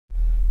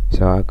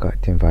So I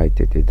got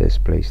invited to this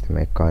place to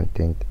make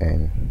content,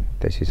 and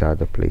this is how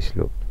the place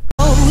looked.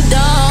 Hold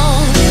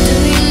on, do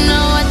you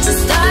know what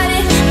just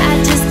started?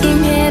 I just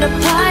came here to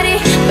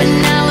party, but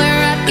now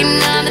we're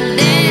rocking on the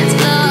dance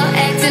floor,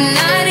 acting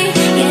naughty.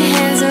 Your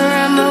hands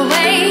around my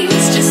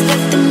waist, just let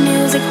the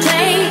music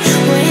play.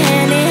 We're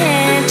hand in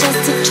hand,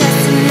 chest to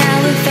chest, and now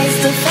we're face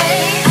to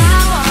face.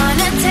 I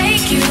wanna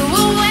take you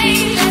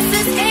away, let's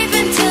escape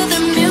into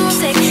the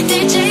music.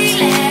 DJ,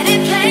 let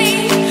it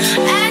play.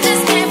 I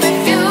just can't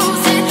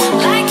refuse it,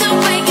 like the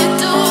way you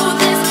do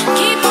this.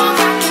 Keep on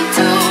rocking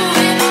to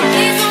it.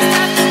 Please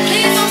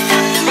don't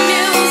stop the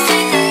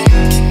music.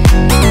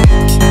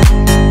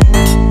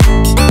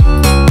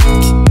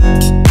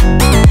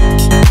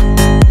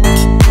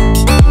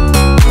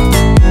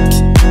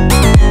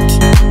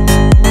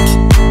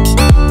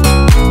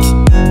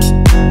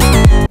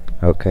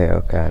 Okay,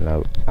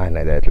 I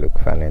know that look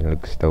fun and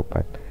looks dope,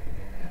 but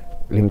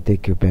let me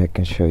take you back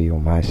and show you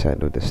my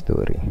side of the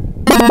story.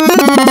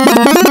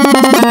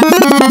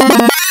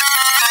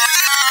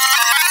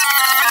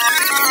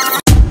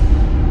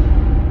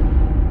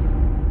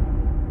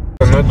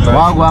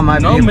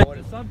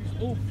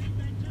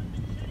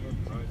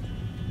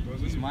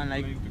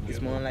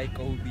 It's more like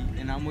Kobe,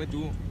 and I'm with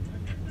you.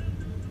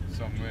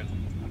 Samuel.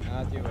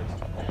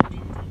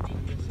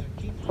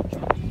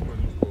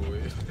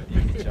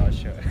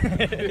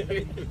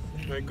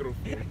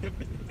 Microphone.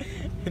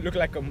 You look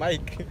like a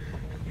mic.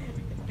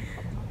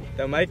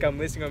 The mic I'm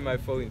missing on my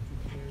phone.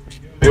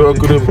 Yo, I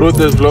could have brought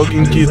this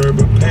vlogging kit.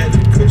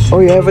 Oh,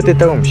 you have it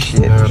at home?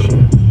 Shit.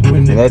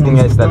 That thing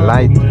has the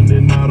light.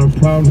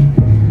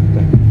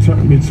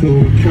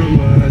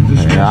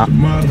 Yeah.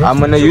 I'm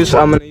gonna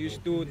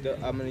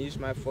use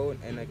my phone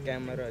and a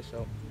camera,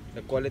 so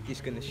the quality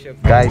is gonna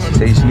shift. Guys,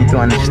 so you need to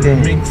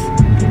understand. You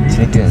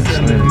need to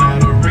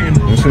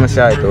understand. You should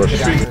say it also.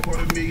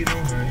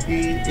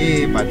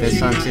 Hey, but the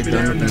sunset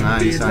don't look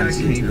nice.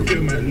 Sunset look.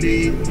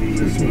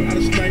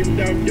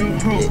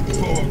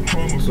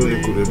 So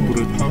you could have put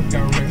it.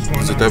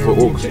 It's a type of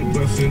oaks.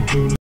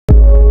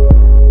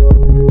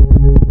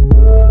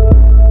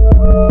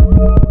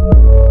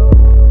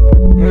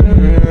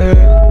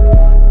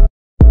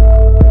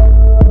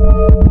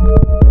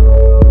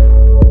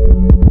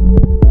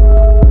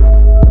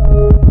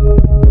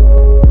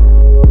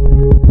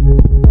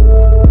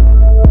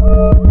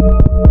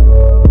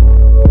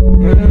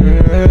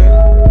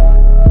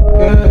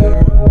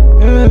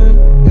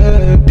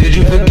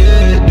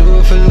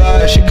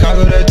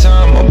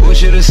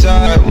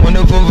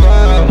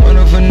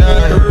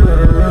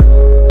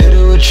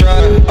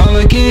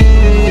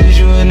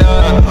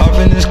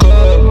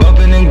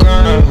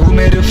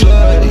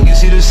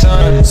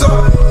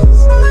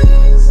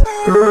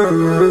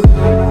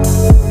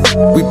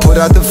 We put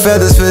out the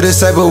feathers for this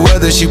type of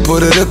weather. She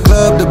put her the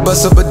club to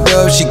bust up a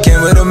dub. She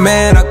came with a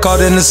man, I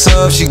called in the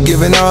sub. She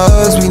giving her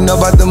hugs, we know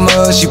about the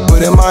mud. She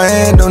put in my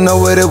hand, don't know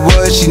what it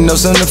was. She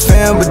knows some of the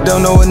fam, but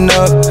don't know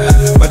enough.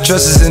 My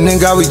trust is in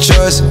God we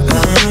trust.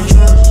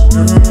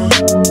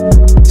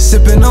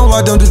 Sipping on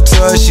why don't do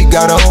touch. She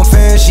got her own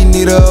fan, she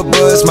need her a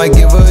buzz. Might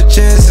give her a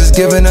chance, it's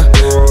giving her.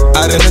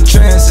 Out in a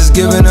trance, it's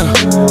giving her.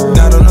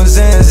 Not on those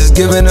hands, it's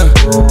giving her.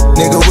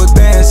 Nigga with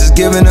bands, it's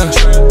giving her.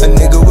 A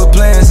nigga with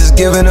plans, it's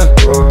giving her.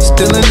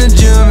 Still in the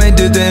gym, ain't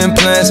did the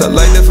implants. I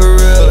like that for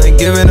real, ain't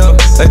giving up.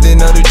 Like they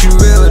know that you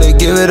real, they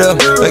give it up.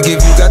 Like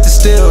if you got the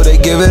steal, they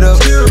give it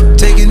up.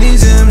 Taking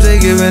these M's, they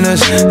giving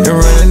us. And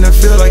running the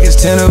field like it's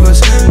 10 of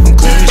us. I'm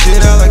cleaning shit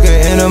out like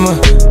an enema.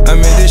 I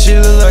made this shit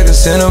look like a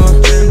cinema.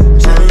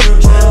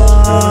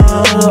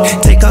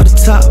 Take off the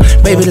top,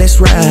 baby, let's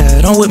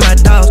ride. I'm with my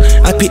dogs,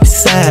 I pick the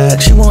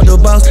side. She want the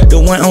boss, the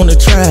one on the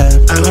track.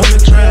 I'm on the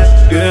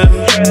track, yeah.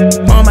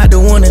 I'm out the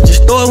one that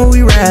just throw it when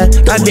we ride.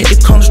 I bet the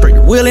corner straight,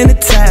 the wheel in the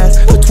ties.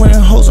 Put 20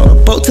 hoes on a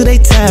boat till they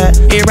tied.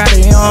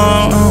 Everybody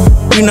on,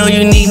 you know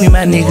you need me,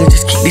 my nigga.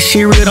 Just keep this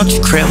shit real, don't you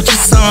crap with your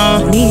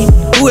song.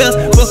 Who else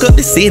fuck up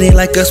the city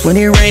like us when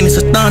it rain? It's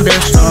a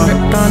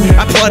thunderstorm.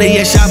 I party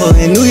at Shabba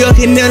in New York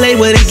and LA,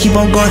 where they keep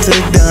on going to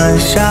the dun.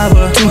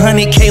 Shabba,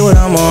 200K what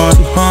I'm on.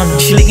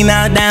 She licking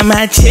out down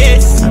my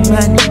chest.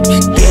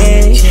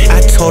 Yeah, I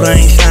told her I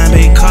ain't slime,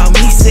 baby, call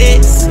me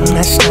sex.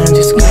 That slime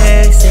just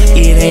glass.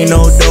 It ain't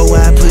no dough,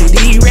 I put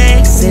these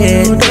racks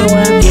in.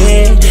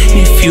 Yeah,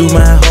 if you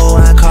my hoe,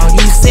 I call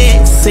you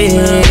sexy.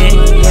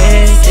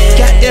 Yeah,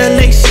 got the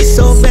lace, she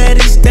so bad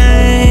it's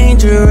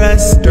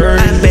dangerous. I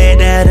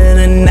bet out of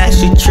the night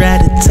she try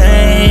to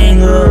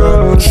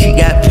tangle. She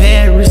got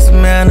Paris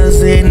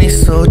manners and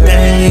it's so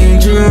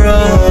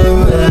dangerous.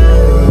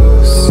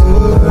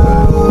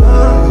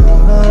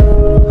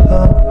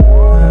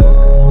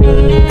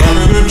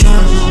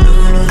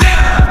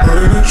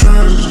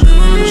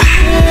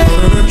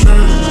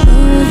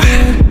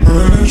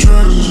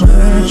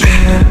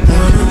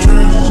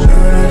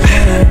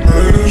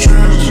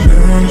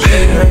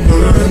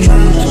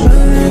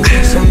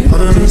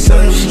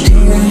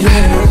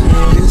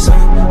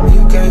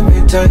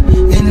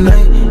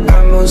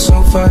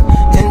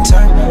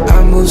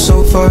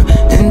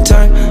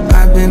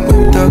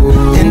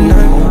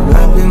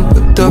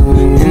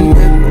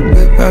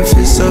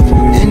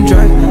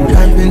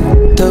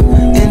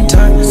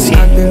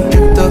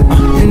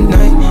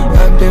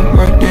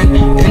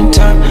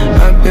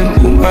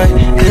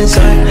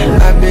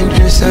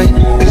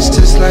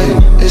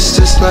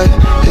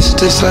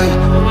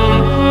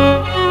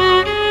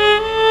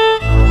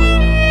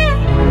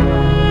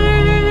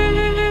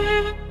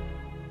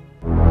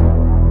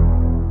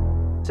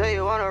 Say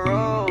you wanna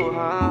roll,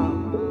 huh?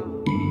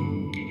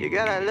 You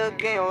got that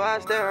look in your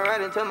eyes staring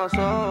right into my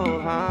soul,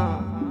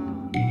 huh?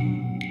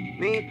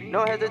 Me,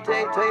 no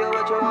hesitate, tell you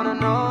what you wanna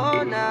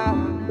know now.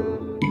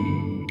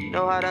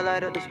 Know how to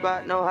light up the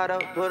spot, know how to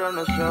put on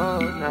the show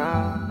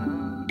now.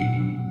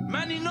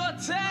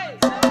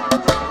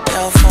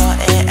 Yo, 4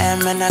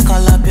 a.m. and I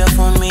call up your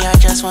phone, me, I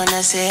just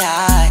wanna say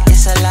hi.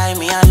 It's a lie,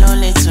 me, I'm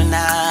lonely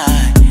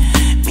tonight.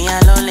 Me,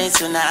 I'm lonely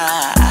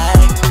tonight.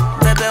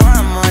 Baby,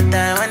 one more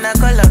time, when I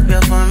call up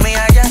your phone, me,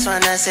 I just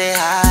wanna say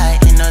hi.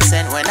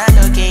 Innocent when I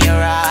look in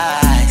your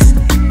eyes.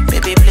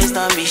 Baby, please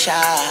don't be shy.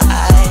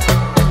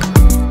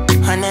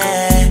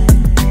 Honey,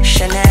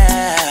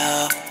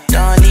 Chanel,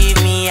 don't leave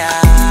me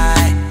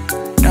high.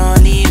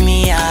 Don't leave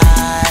me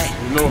high.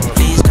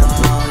 Please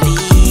don't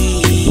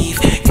leave.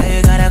 Girl,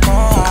 you gotta go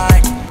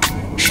hard.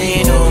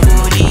 She don't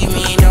leave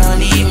me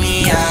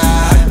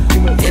high.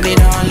 Baby,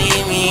 don't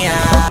leave me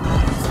high.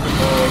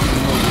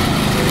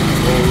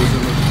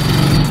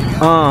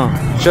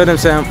 Show them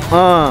Sam.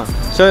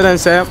 Show them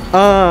Sam.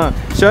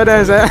 Show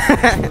them Sam.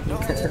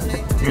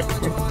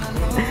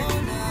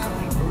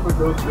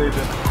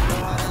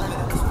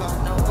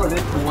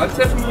 What's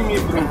happening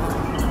here, bro?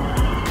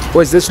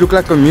 Does this look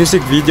like a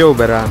music video,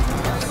 bro? Are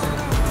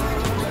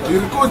you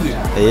recording?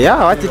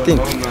 Yeah, what do you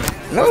think?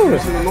 No.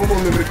 No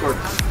moment record.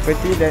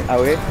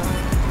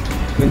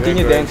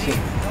 Continue dancing.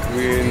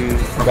 When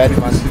Bad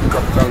man.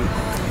 Captain.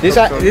 This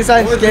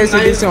one scares you,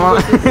 this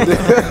one.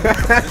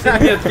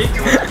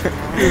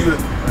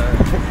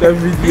 That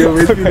video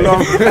will be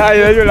long.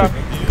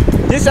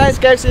 This one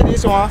scares you,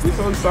 this one. This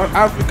one South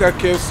Africa,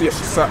 KFC,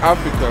 South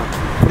Africa.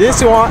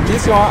 This one.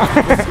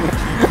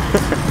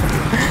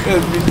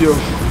 That video.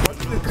 What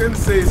they can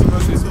say is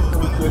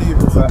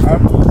South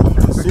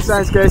Africa. This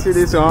one scares you,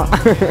 this one.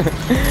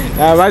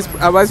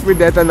 I must put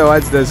that on the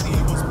watch this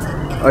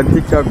on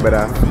TikTok,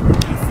 brother.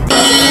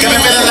 Got me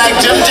feeling like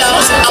Jim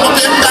Jones. I'm a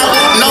pimped out,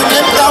 no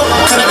pimped out.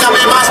 Couldn't come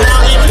in my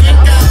style, even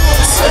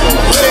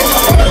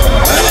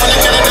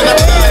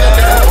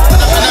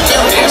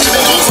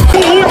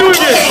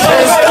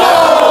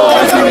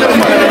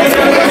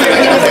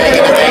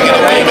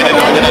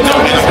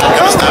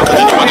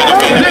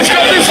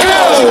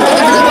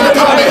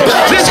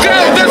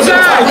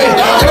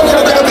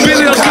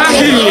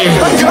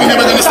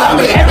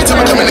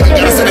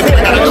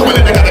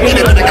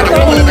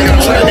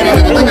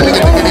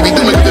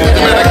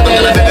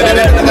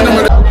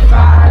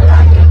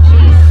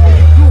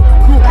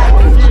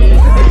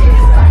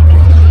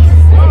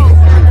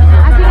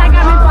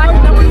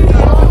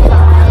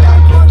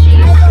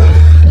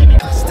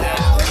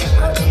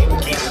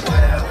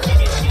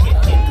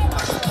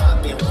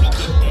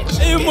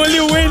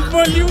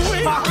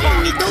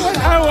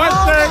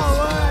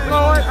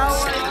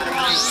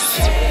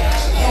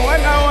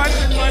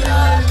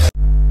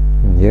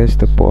Here's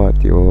the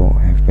part you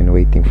have been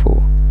waiting for.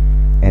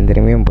 And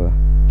remember,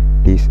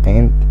 this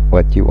ain't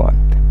what you want.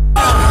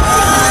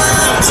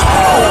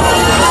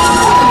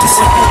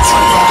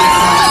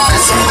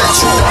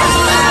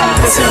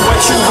 This ain't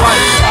what you want.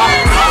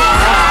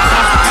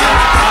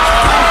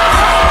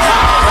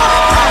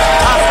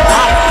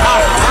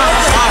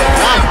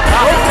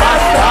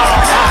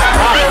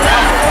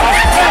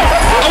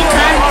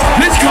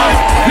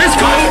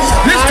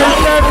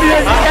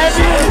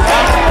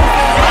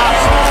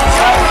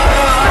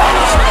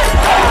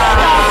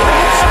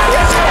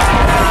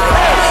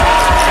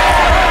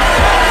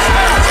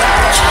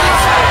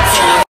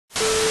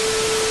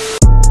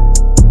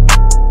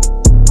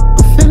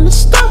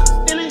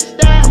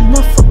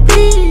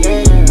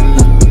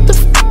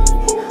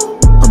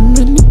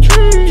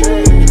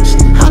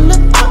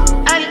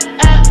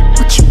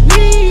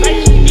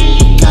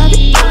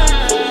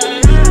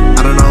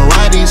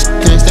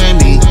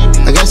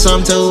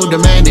 I'm too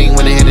demanding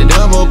when they hit a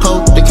double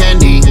coat the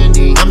candy.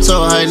 I'm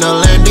so high, no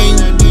landing.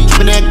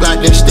 Keep neck like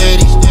they're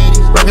steady.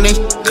 Rockin' they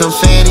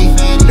confetti.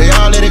 They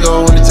all let it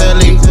go on the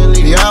telly.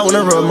 They all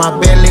wanna rub my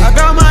belly. I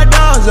got my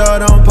dogs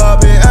out on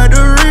poppin' at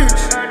the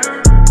Ritz.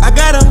 I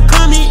got them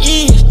coming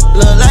in,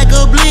 look like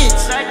a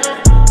blitz.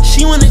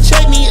 She wanna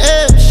check me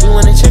up, she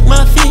wanna check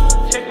my feet.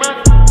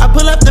 I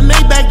pull up the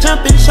Maybach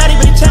jumping, shawty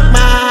better check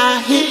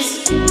my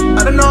hits.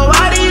 I don't know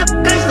why they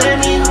can't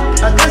stand me.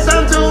 I guess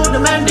I'm too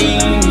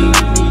demanding.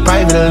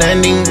 Private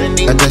landing,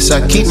 I guess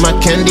I keep my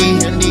candy.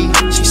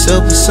 She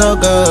super so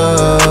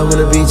good, when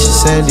the beach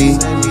is sandy.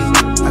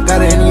 I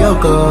got her in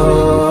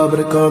Yoko, but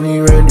they call me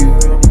Randy.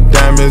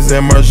 Diamonds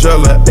and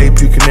Margiela, AP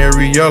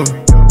Canary Yellow.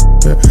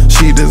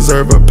 She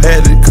deserve a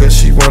patty, cause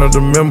she one of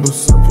the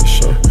members, for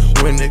sure.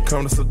 When it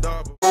comes to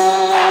Sadaba.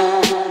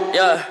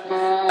 Yeah,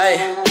 ay,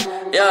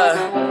 yeah,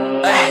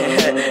 ay,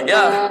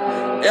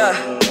 yeah, yeah,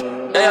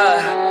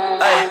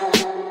 yeah, ay.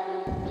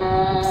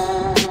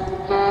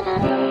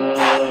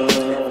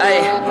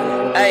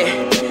 Ay,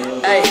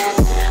 ay,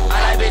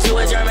 I like bitch who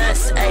is your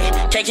mess, ay.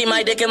 Can't keep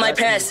my dick in my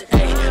pants,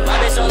 ay. My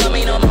bitch don't love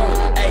me no more,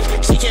 ay.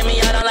 She kick me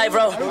out, I'm like,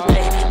 bro,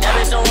 ayy. That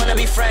bitch don't wanna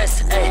be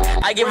friends, ayy.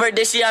 I give her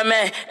this, she a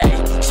man,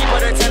 ayy. She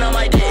put her 10 on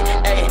my dick,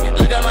 ayy.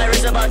 Look at my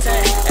wrist about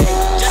 10,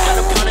 ayy. Just got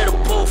a pound of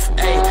the booth,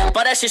 ayy.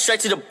 Bought that shit straight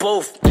to the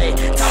booth, ayy.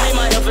 Tell me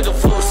my health is a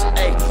fool's,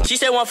 ayy. She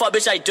said one fuck,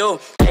 bitch, I do,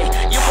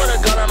 ayy. You put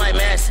a gun on my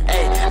mans,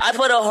 ayy. I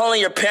put a hole in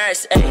your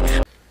parents,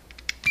 ayy.